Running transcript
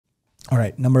All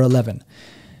right, number 11.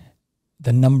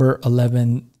 The number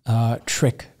 11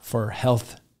 trick for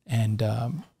health and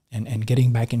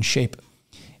getting back in shape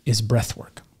is breath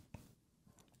work.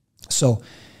 So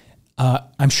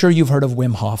I'm sure you've heard of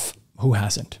Wim Hof. Who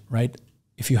hasn't, right?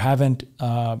 If you haven't,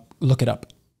 look it up.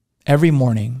 Every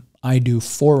morning, I do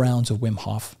 4 rounds of Wim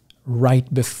Hof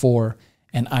right before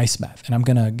an ice bath. And I'm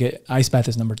going to get, ice bath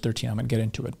is number 13. I'm going to get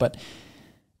into it. But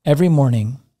every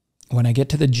morning when I get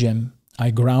to the gym, I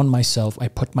ground myself. I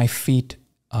put my feet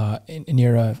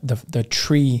near the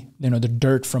tree, the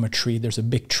dirt from a tree. There's a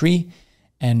big tree,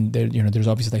 and there, there's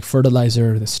obviously like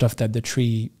fertilizer, the stuff that the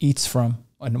tree eats from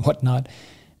and whatnot,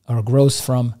 or grows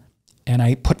from. And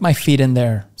I put my feet in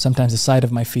there, sometimes the side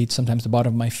of my feet, sometimes the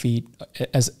bottom of my feet,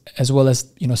 as well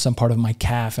as, some part of my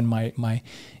calf and my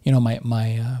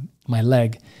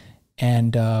leg.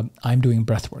 And I'm doing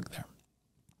breath work there.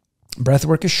 Breath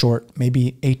work is short,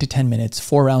 maybe 8 to 10 minutes,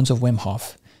 4 rounds of Wim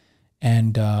Hof.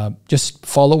 And just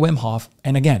follow Wim Hof.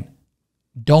 And again,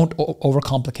 don't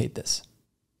overcomplicate this,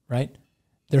 right?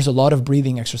 There's a lot of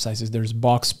breathing exercises. There's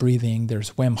box breathing,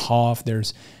 there's Wim Hof,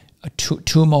 there's a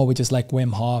Tumo, which is like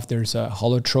Wim Hof. There's a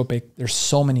holotropic. There's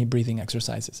so many breathing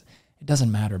exercises. It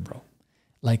doesn't matter, bro.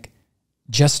 Like,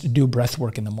 just do breath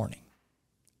work in the morning.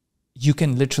 You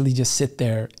can literally just sit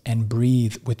there and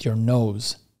breathe with your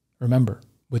nose. Remember,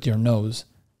 with your nose.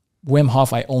 Wim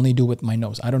Hof, I only do with my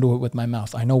nose. I don't do it with my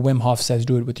mouth. I know Wim Hof says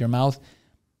do it with your mouth.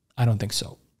 I don't think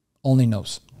so. Only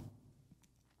nose.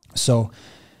 So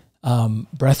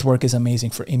breath work is amazing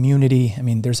for immunity. I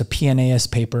mean, there's a PNAS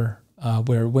paper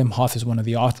where Wim Hof is one of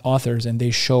the authors, and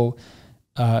they show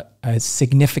a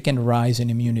significant rise in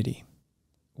immunity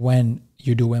when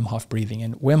you do Wim Hof breathing.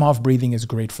 And Wim Hof breathing is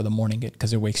great for the morning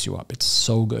because it wakes you up. It's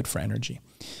so good for energy.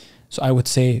 So I would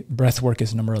say breath work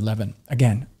is number 11.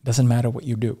 Again, doesn't matter what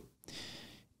you do.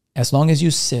 As long as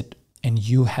you sit and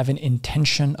you have an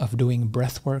intention of doing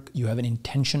breath work, you have an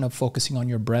intention of focusing on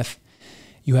your breath,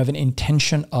 you have an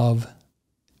intention of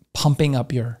pumping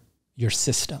up your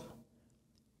system,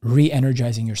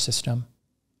 re-energizing your system,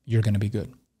 you're going to be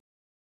good.